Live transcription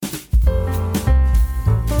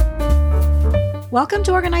Welcome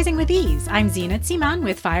to Organizing with Ease. I'm Zinat Siman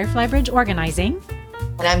with Firefly Bridge Organizing.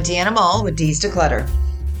 And I'm Deanna Mull with D's Declutter.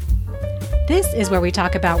 This is where we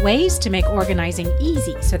talk about ways to make organizing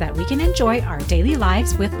easy so that we can enjoy our daily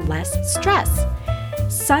lives with less stress.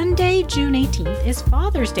 Sunday, June 18th is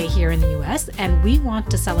Father's Day here in the U.S., and we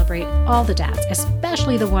want to celebrate all the dads,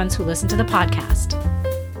 especially the ones who listen to the podcast.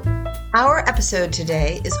 Our episode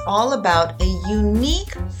today is all about a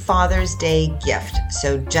unique Father's Day gift.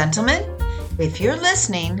 So, gentlemen, if you're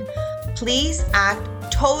listening, please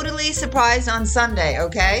act totally surprised on Sunday,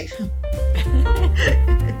 okay?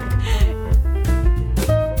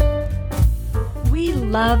 We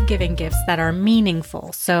love giving gifts that are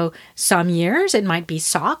meaningful. So some years it might be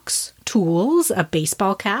socks, tools, a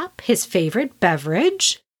baseball cap, his favorite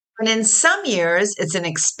beverage. And in some years, it's an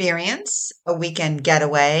experience, a weekend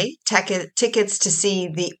getaway, tickets to see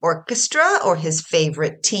the orchestra or his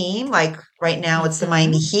favorite team. Like right now, it's the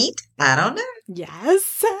Miami Heat. I don't know.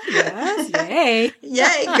 Yes, yay.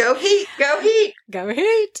 Yay, go Heat, go Heat. Go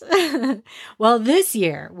Heat. Well, this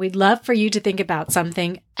year, we'd love for you to think about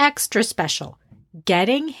something extra special,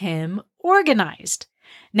 getting him organized.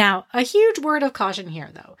 Now, a huge word of caution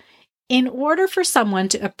here, though. In order for someone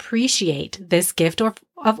to appreciate this gift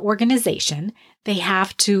of organization, they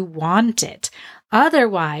have to want it.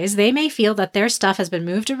 Otherwise, they may feel that their stuff has been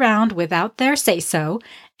moved around without their say-so,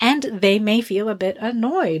 and they may feel a bit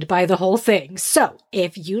annoyed by the whole thing. So,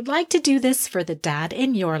 if you'd like to do this for the dad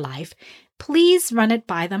in your life, please run it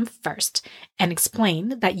by them first and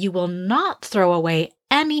explain that you will not throw away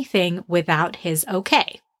anything without his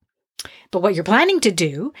okay. But what you're planning to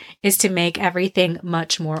do is to make everything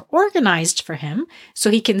much more organized for him so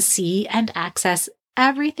he can see and access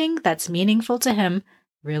everything that's meaningful to him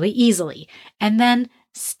really easily. And then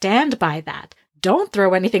stand by that. Don't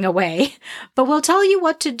throw anything away, but we'll tell you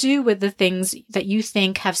what to do with the things that you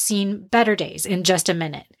think have seen better days in just a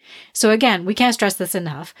minute. So again, we can't stress this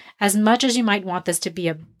enough. As much as you might want this to be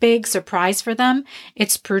a big surprise for them,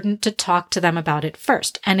 it's prudent to talk to them about it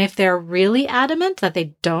first. And if they're really adamant that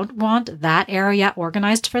they don't want that area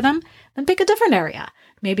organized for them, then pick a different area.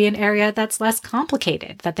 Maybe an area that's less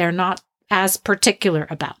complicated, that they're not as particular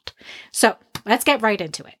about. So let's get right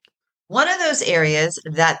into it. One of those areas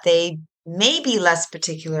that they may be less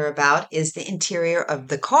particular about is the interior of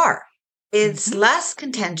the car. It's less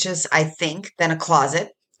contentious, I think, than a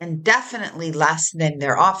closet, and definitely less than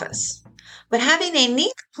their office. But having a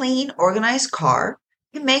neat, clean, organized car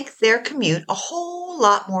can make their commute a whole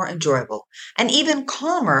lot more enjoyable and even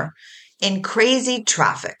calmer in crazy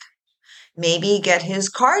traffic. Maybe get his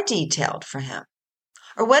car detailed for him.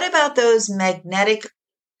 Or what about those magnetic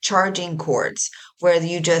charging cords where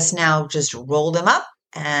you just roll them up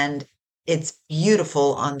and it's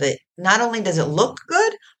beautiful not only does it look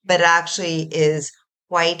good, but it actually is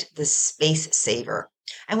quite the space saver.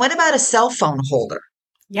 And what about a cell phone holder?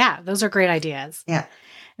 Yeah, those are great ideas. Yeah.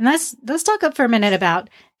 And let's talk up for a minute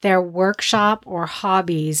about their workshop or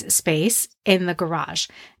hobbies space in the garage.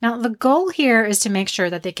 Now, the goal here is to make sure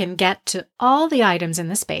that they can get to all the items in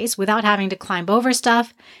the space without having to climb over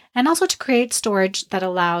stuff, and also to create storage that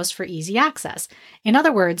allows for easy access. In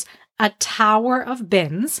other words, a tower of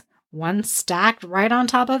bins, one stacked right on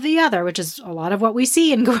top of the other, which is a lot of what we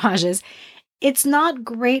see in garages. It's not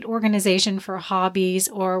great organization for hobbies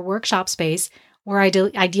or workshop space where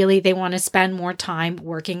ideally they want to spend more time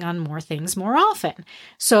working on more things more often.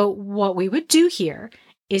 So what we would do here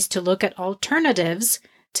is to look at alternatives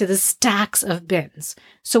to the stacks of bins.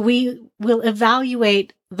 So we will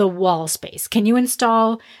evaluate the wall space. Can you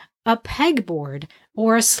install a pegboard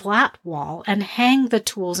or a slat wall and hang the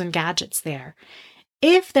tools and gadgets there?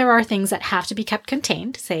 If there are things that have to be kept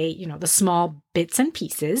contained, say, the small bits and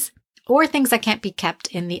pieces, or things that can't be kept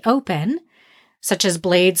in the open, such as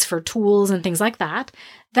blades for tools and things like that,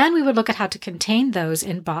 then we would look at how to contain those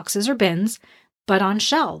in boxes or bins, but on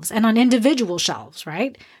shelves and on individual shelves,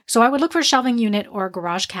 right? So I would look for a shelving unit or a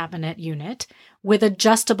garage cabinet unit with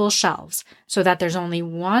adjustable shelves so that there's only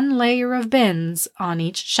one layer of bins on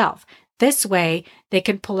each shelf. This way, they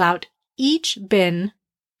can pull out each bin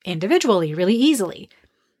individually really easily.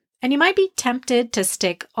 And you might be tempted to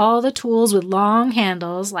stick all the tools with long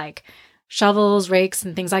handles like shovels, rakes,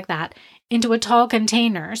 and things like that into a tall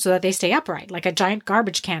container so that they stay upright, like a giant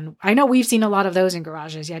garbage can. I know we've seen a lot of those in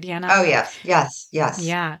garages, yeah, Deanna? Oh, yes.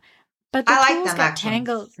 Yeah. But the tools get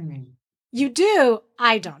tangled. You do?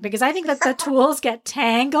 I don't, because I think that the tools get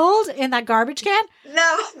tangled in that garbage can.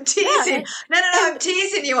 No, I'm teasing. No, I'm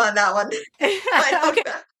teasing you on that one. Okay.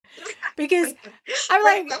 because I'm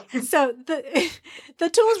like, so the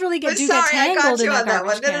tools really get tangled in the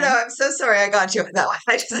garbage can. No, I'm so sorry I got you on that one.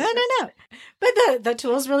 No. But the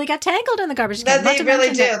tools really get tangled in the garbage can. They really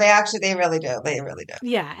do. They really do. They really do.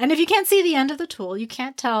 Yeah. And if you can't see the end of the tool, you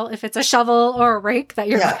can't tell if it's a shovel or a rake that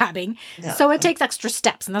you're grabbing. No. So it takes extra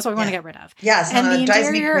steps, and that's what we want to get rid of. Yes. And it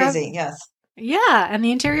drives me crazy. Yes. Yeah. And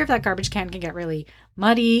the interior of that garbage can get really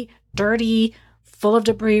muddy, dirty, full of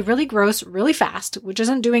debris, really gross, really fast, which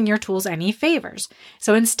isn't doing your tools any favors.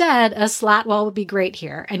 So instead, a slat wall would be great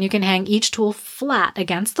here, and you can hang each tool flat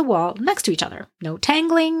against the wall next to each other. No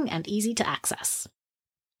tangling and easy to access.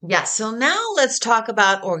 Yes, so now let's talk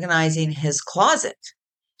about organizing his closet.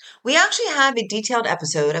 We actually have a detailed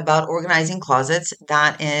episode about organizing closets.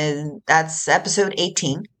 That's episode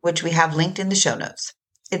 18, which we have linked in the show notes.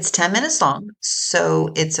 It's 10 minutes long, so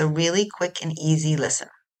it's a really quick and easy listen.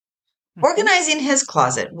 Organizing his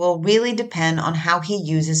closet will really depend on how he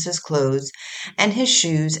uses his clothes and his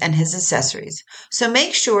shoes and his accessories. So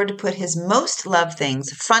make sure to put his most loved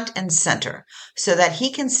things front and center so that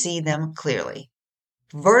he can see them clearly.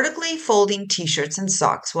 Vertically folding t-shirts and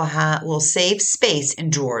socks will save space in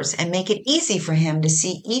drawers and make it easy for him to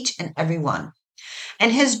see each and every one.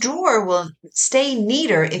 And his drawer will stay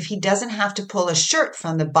neater if he doesn't have to pull a shirt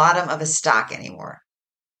from the bottom of a stack anymore.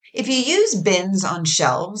 If you use bins on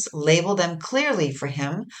shelves, label them clearly for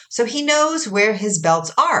him so he knows where his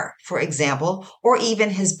belts are, for example, or even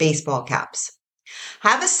his baseball caps.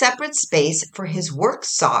 Have a separate space for his work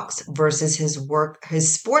socks versus his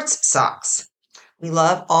sports socks. We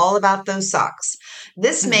love all about those socks.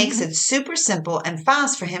 This makes it super simple and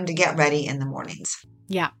fast for him to get ready in the mornings.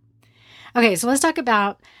 Yeah. Okay, so let's talk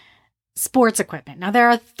about sports equipment. Now, there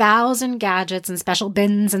are 1,000 gadgets and special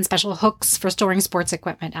bins and special hooks for storing sports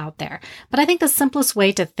equipment out there. But I think the simplest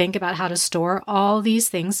way to think about how to store all these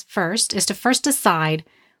things first is to first decide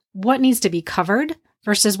what needs to be covered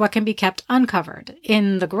versus what can be kept uncovered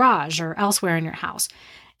in the garage or elsewhere in your house.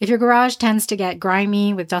 If your garage tends to get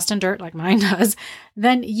grimy with dust and dirt like mine does,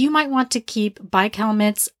 then you might want to keep bike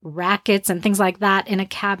helmets, rackets, and things like that in a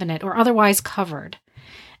cabinet or otherwise covered.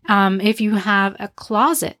 If you have a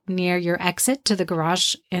closet near your exit to the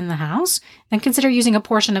garage in the house, then consider using a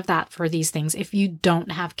portion of that for these things if you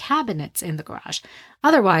don't have cabinets in the garage.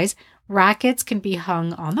 Otherwise, rackets can be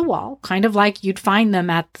hung on the wall, kind of like you'd find them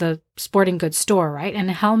at the sporting goods store, right? And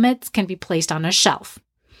helmets can be placed on a shelf.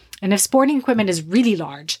 And if sporting equipment is really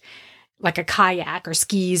large, like a kayak or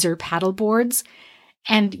skis or paddle boards,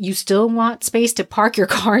 and you still want space to park your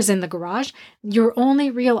cars in the garage, your only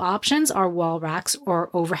real options are wall racks or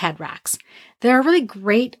overhead racks. There are really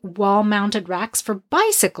great wall-mounted racks for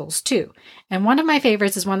bicycles too. And one of my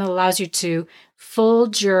favorites is one that allows you to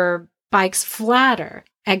fold your bikes flatter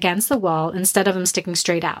against the wall instead of them sticking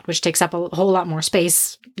straight out, which takes up a whole lot more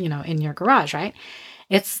space, in your garage, right?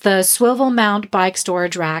 It's the swivel mount bike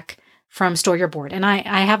storage rack from Store Your Board. And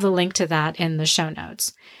I have the link to that in the show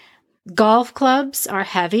notes. Golf clubs are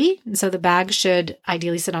heavy, and so the bag should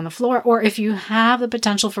ideally sit on the floor. Or if you have the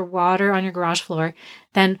potential for water on your garage floor,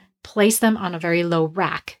 then place them on a very low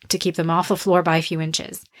rack to keep them off the floor by a few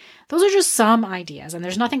inches. Those are just some ideas, and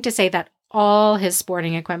there's nothing to say that all his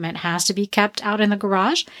sporting equipment has to be kept out in the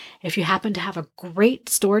garage. If you happen to have a great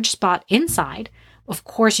storage spot inside, of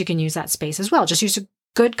course you can use that space as well. Just use a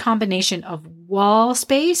good combination of wall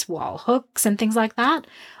space, wall hooks and things like that,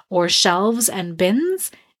 or shelves and bins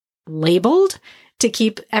labeled to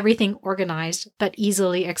keep everything organized but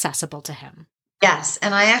easily accessible to him. Yes.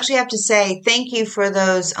 And I actually have to say thank you for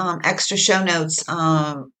those extra show notes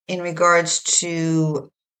in regards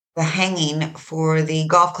to the hanging for the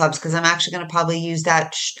golf clubs, because I'm actually going to probably use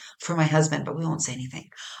that for my husband, but we won't say anything.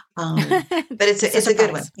 But it's a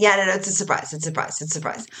good one. Yeah, no, it's a surprise. It's a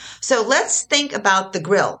surprise. So let's think about the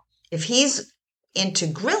grill. If he's into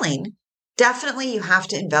grilling, definitely you have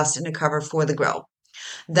to invest in a cover for the grill.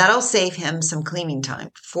 That'll save him some cleaning time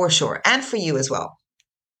for sure. And for you as well.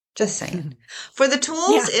 Just saying. For the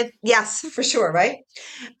tools, yes, for sure, right?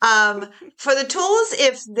 For the tools,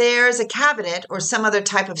 if there's a cabinet or some other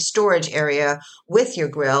type of storage area with your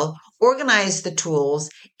grill, organize the tools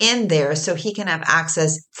in there so he can have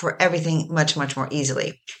access for everything much, much more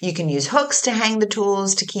easily. You can use hooks to hang the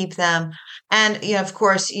tools to keep them. And, of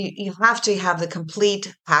course, you have to have the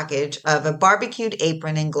complete package of a barbecued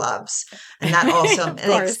apron and gloves. And that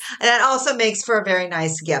also makes for very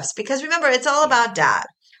nice gifts. Because remember, it's all about Dad.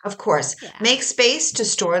 Of course, make space to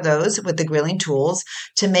store those with the grilling tools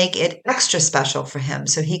to make it extra special for him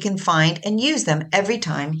so he can find and use them every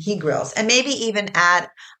time he grills. And maybe even add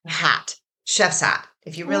a hat, chef's hat,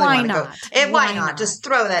 If you really Why want to not? go, why Why not? not? Just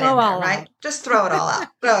throw that Go in there, all right? out. Just why not? Just throw that Go in there, all right? out. Just throw it all out.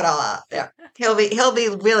 Throw it all out there. He'll be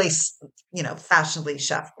really, fashionably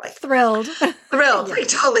chef like. Thrilled. Thrilled, Yeah. like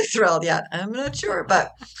totally thrilled. Yeah, I'm not sure,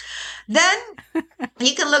 but then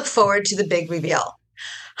you can look forward to the big reveal.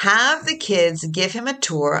 Have the kids give him a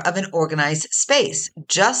tour of an organized space,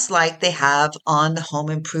 just like they have on the home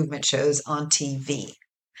improvement shows on TV.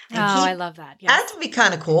 Oh, And I love that. that Yes. would be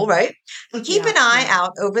kind of cool, right? And keep Yeah, an eye yeah.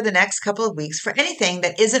 out over the next couple of weeks for anything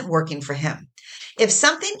that isn't working for him. If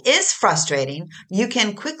something is frustrating, you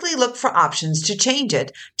can quickly look for options to change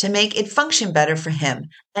it to make it function better for him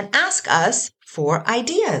and ask us for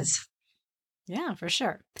ideas. Yeah, for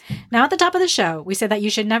sure. Now, at the top of the show, we said that you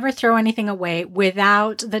should never throw anything away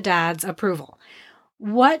without the dad's approval.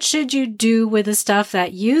 What should you do with the stuff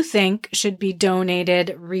that you think should be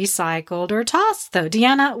donated, recycled, or tossed, though?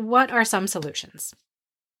 Deanna, what are some solutions?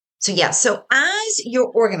 So as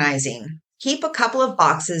you're organizing, keep a couple of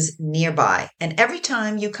boxes nearby. And every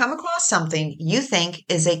time you come across something you think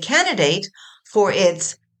is a candidate for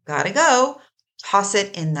its gotta go, toss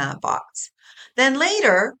it in that box. Then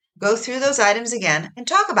later, go through those items again and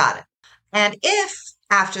talk about it. And if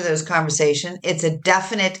after those conversations, it's a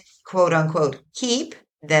definite quote unquote keep,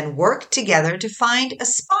 then work together to find a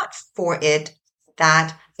spot for it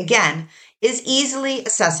that, again, is easily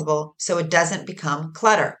accessible so it doesn't become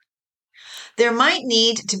clutter. There might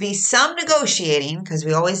need to be some negotiating because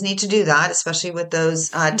we always need to do that, especially with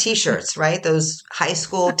those T-shirts, right? Those high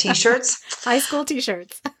school T-shirts. High school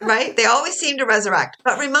T-shirts. Right? They always seem to resurrect.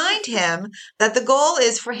 But remind him that the goal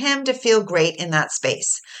is for him to feel great in that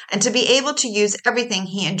space and to be able to use everything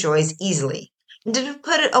he enjoys easily and to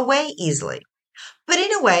put it away easily.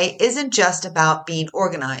 Putting away isn't just about being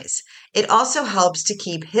organized. It also helps to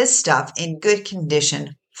keep his stuff in good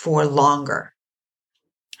condition for longer.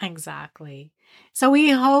 Exactly. So we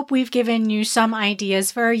hope we've given you some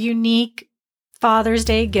ideas for a unique Father's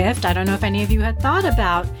Day gift. I don't know if any of you had thought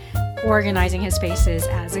about organizing his spaces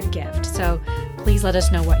as a gift. So please let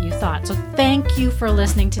us know what you thought. So thank you for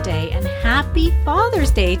listening today and happy Father's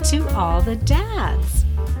Day to all the dads.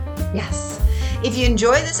 Yes. If you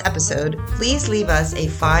enjoyed this episode, please leave us a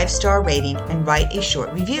 5-star rating and write a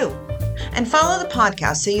short review. And follow the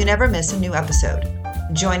podcast so you never miss a new episode.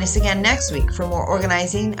 Join us again next week for more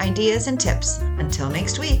organizing ideas and tips. Until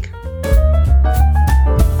next week.